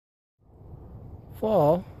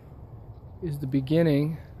Fall is the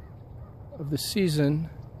beginning of the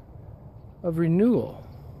season of renewal,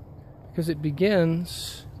 because it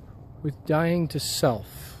begins with dying to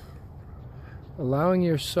self, allowing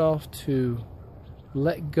yourself to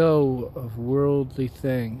let go of worldly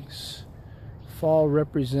things. Fall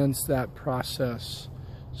represents that process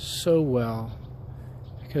so well,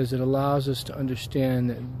 because it allows us to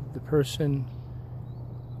understand that the person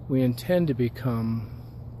we intend to become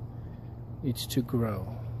needs to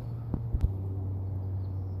grow.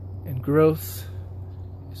 And growth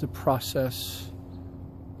is a process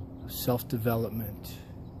of self-development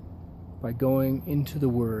by going into the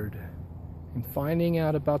Word and finding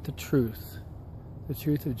out about the truth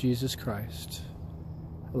of Jesus Christ.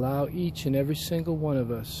 Allow each and every single one of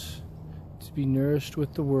us to be nourished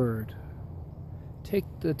with the Word. Take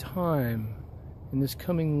the time in this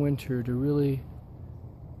coming winter to really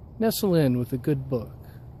nestle in with a good book,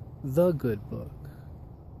 the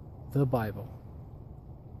Bible,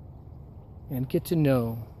 and get to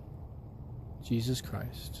know Jesus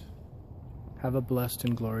Christ. Have a blessed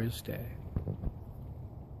and glorious day.